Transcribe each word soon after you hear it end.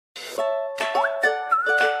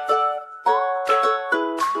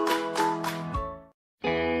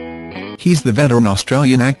He's the veteran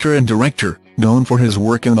Australian actor and director, known for his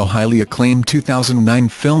work in the highly acclaimed 2009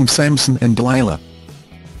 film Samson and Delilah.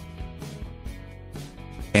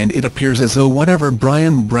 And it appears as though whatever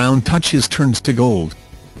Bryan Brown touches turns to gold.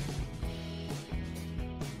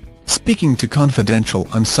 Speaking to Confidential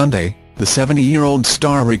on Sunday, the 70-year-old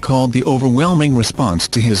star recalled the overwhelming response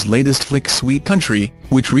to his latest flick Sweet Country,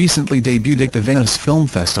 which recently debuted at the Venice Film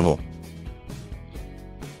Festival.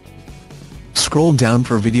 Scroll down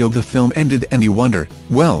for video. The film ended and you wonder,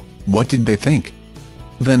 well, what did they think?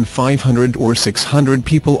 Then 500 or 600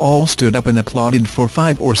 people all stood up and applauded for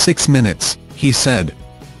 5 or 6 minutes, he said.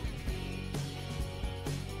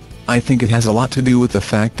 I think it has a lot to do with the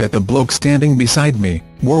fact that the bloke standing beside me,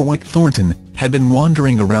 Warwick Thornton, had been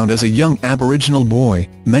wandering around as a young Aboriginal boy,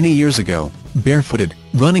 many years ago, barefooted,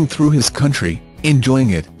 running through his country,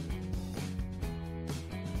 enjoying it.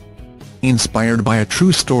 Inspired by a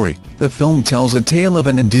true story, the film tells a tale of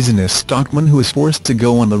an Indigenous stockman who is forced to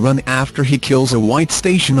go on the run after he kills a white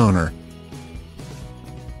station owner.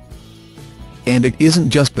 And it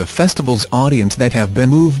isn't just the festival's audience that have been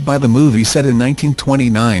moved by the movie set in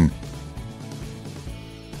 1929.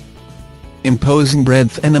 Imposing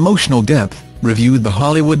breadth and emotional depth, reviewed The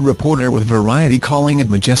Hollywood Reporter, with Variety calling it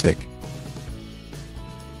majestic.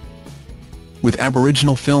 With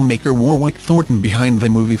Aboriginal filmmaker Warwick Thornton behind the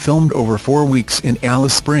movie, filmed over 4 weeks in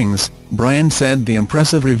Alice Springs, Bryan said the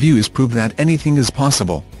impressive reviews prove that anything is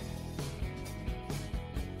possible.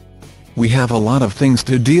 We have a lot of things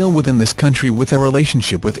to deal with in this country with our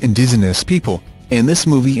relationship with Indigenous people, and this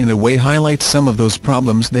movie in a way highlights some of those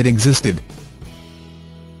problems that existed.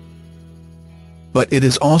 But it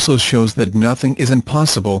also shows that nothing is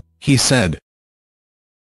impossible, he said.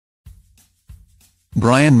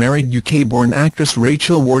 Bryan married UK-born actress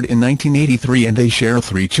Rachel Ward in 1983 and they share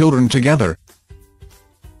 3 children together.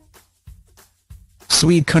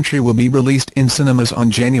 Sweet Country will be released in cinemas on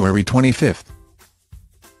January 25.